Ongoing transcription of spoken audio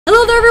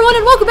Hello there everyone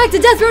and welcome back to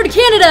Death Road to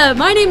Canada!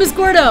 My name is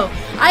Gordo.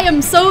 I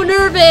am so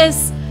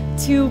nervous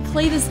to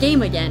play this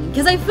game again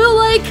because I feel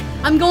like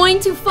I'm going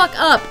to fuck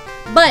up.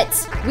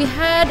 But we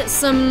had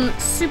some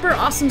super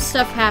awesome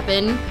stuff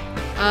happen.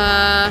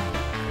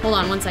 Hold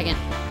on one second.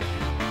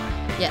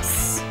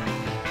 Yes.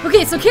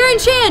 Okay, so Karen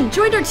Chan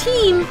joined our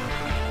team.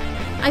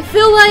 I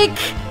feel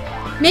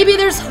like maybe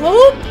there's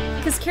hope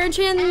because Karen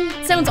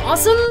Chan sounds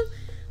awesome.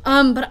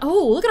 But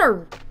oh, look at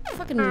our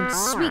fucking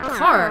sweet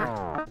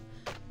car.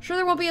 Sure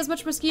there won't be as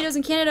much mosquitoes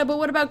in Canada, but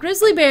what about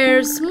grizzly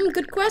bears?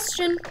 Good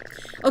question.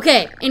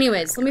 Okay,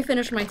 anyways, let me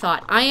finish my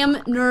thought. I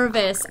am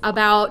nervous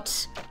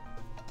about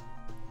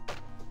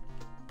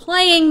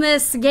playing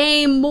this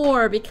game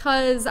more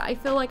because I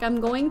feel like I'm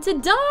going to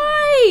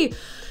die.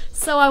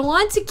 So I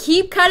want to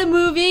keep kind of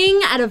moving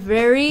at a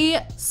very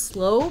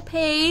slow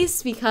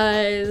pace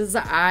because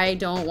I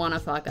don't want to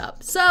fuck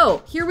up.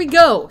 So here we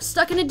go,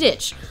 stuck in a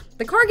ditch.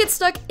 The car gets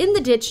stuck in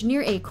the ditch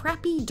near a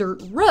crappy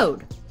dirt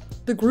road.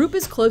 The group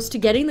is close to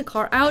getting the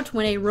car out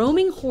when a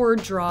roaming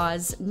horde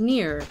draws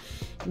near.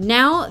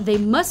 Now they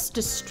must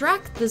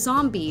distract the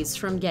zombies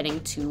from getting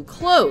too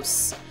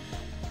close.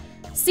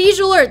 Siege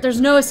alert, there's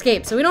no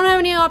escape, so we don't have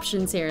any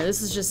options here.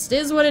 This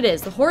is what it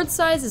is. The horde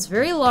size is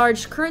very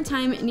large, current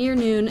time near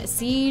noon,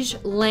 siege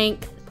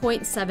length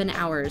 0.7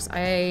 hours.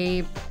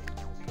 I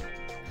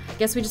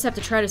guess we just have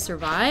to try to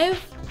survive?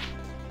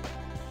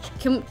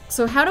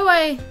 So how do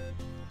I...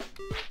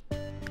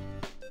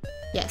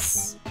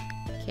 Yes,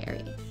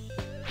 carry.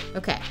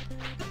 Okay,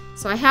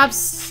 so I have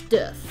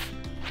stuff.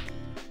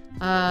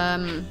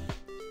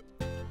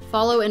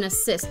 Follow and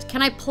assist.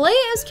 Can I play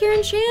as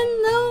Karen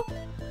Chan though?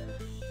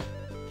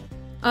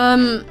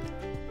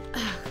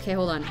 Okay,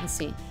 hold on, let's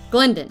see.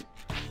 Glendon.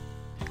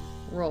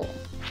 Roll.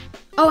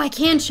 Oh, I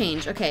can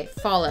change. Okay,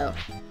 follow.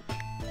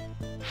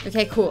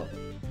 Okay, cool.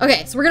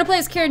 Okay, so we're gonna play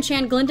as Karen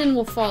Chan. Glendon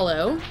will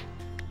follow.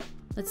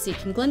 Let's see,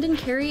 can Glendon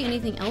carry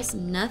anything else?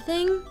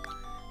 Nothing?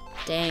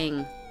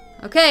 Dang.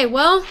 Okay,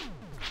 well,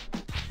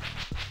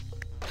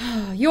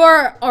 you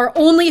are our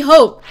only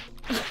hope.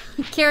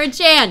 Karen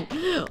Chan.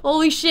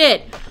 Holy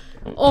shit.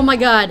 Oh my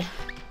god.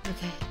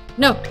 Okay.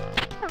 No.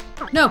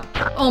 No.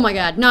 Oh my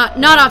god. Not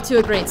off to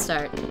a great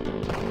start.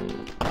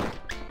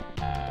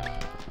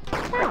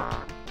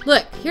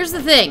 Look, here's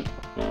the thing.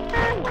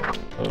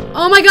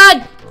 Oh my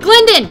god.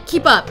 Glendon,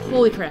 keep up.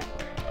 Holy crap.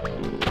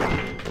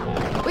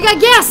 We got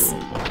gas.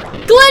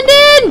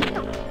 Glendon!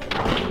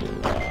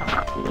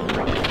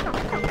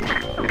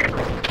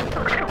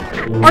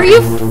 Are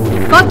you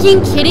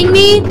fucking kidding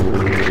me?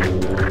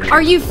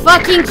 Are you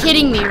fucking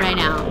kidding me right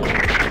now?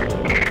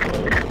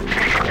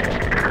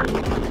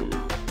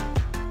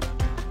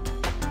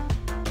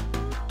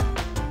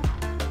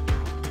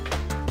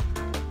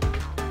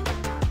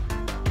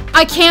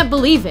 I can't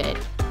believe it.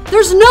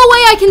 There's no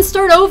way I can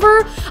start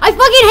over. I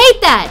fucking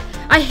hate that.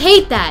 I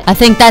hate that. I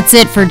think that's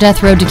it for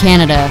Death Road to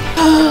Canada.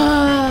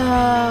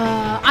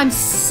 I'm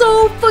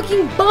so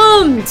fucking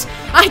bummed.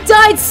 I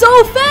died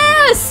so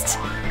fast.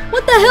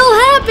 What the hell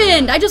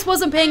happened? I just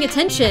wasn't paying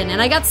attention and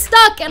I got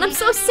stuck and I'm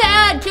so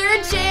sad.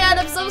 Karen Chan,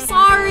 I'm so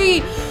sorry.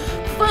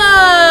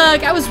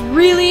 Fuck, I was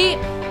really...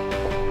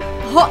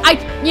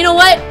 you know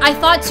what? I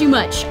thought too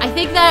much. I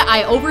think that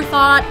I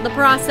overthought the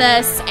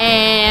process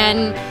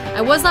and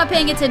I was not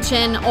paying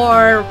attention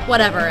or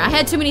whatever. I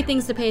had too many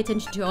things to pay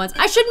attention to at once.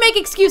 I shouldn't make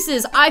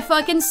excuses. I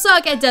fucking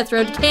suck at Death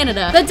Road to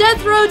Canada. The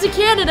Death Road to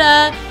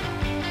Canada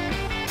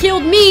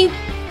killed me.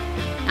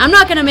 I'm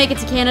not gonna make it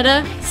to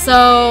Canada,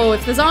 so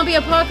if the zombie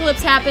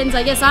apocalypse happens,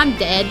 I guess I'm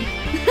dead.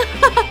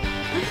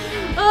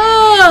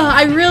 Oh,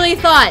 I really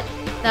thought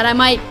that I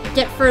might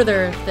get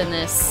further than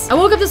this. I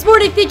woke up this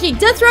morning thinking,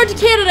 Death Road to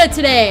Canada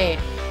today.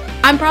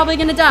 I'm probably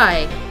gonna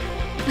die.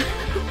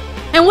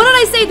 And what did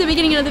I say at the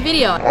beginning of the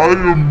video? I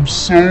am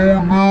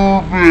so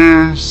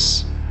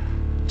nervous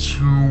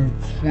to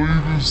play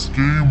this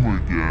game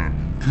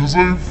again, because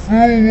I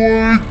feel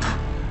like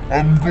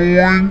I'm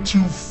going to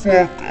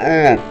fuck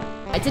up.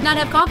 I did not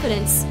have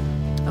confidence.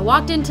 I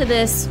walked into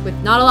this with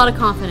not a lot of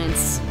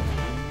confidence.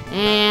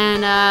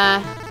 And,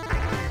 I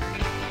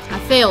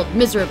failed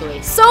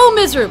miserably. So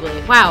miserably.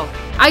 Wow.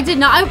 I did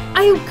not,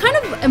 I kind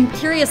of am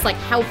curious, like,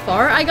 how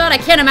far I got. I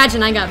can't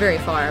imagine I got very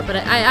far, but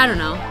I don't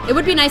know. It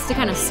would be nice to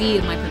kind of see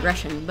my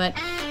progression, but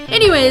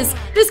anyways,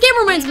 this game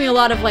reminds me a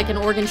lot of, like, an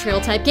Oregon Trail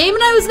type game,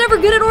 and I was never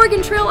good at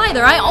Oregon Trail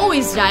either. I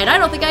always died. I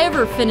don't think I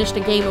ever finished a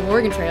game of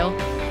Oregon Trail.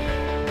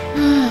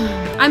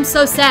 I'm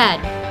so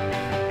sad.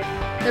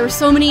 There were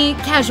so many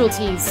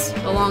casualties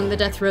along the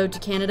Death Road to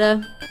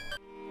Canada.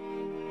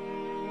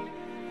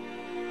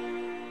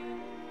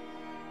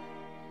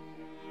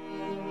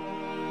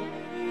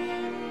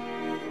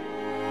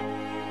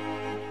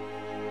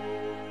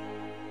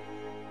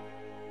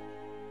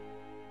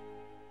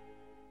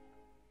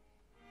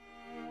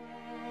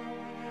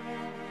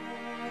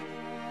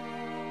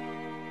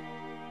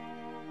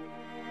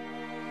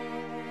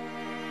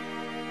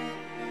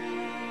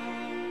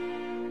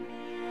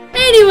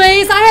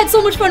 Anyways, I had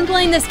so much fun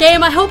playing this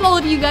game. I hope all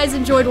of you guys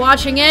enjoyed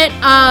watching it.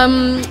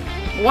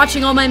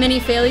 Watching all my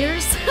many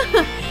failures.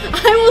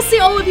 I will see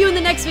all of you in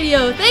the next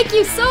video. Thank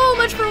you so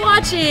much for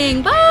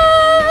watching.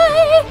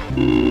 Bye!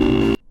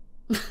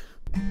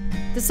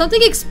 Did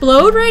something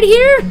explode right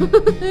here?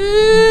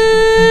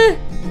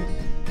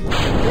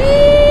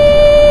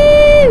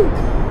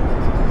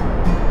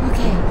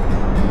 Okay.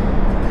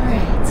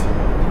 Alright.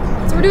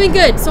 So we're doing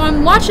good. So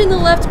I'm watching the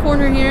left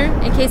corner here.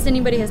 In case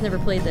anybody has never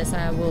played this,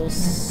 I will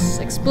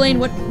explain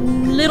what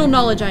little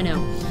knowledge I know.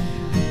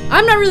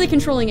 I'm not really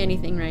controlling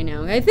anything right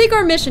now. I think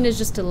our mission is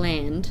just to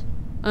land.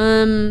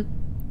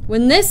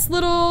 When this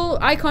little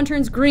icon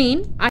turns green,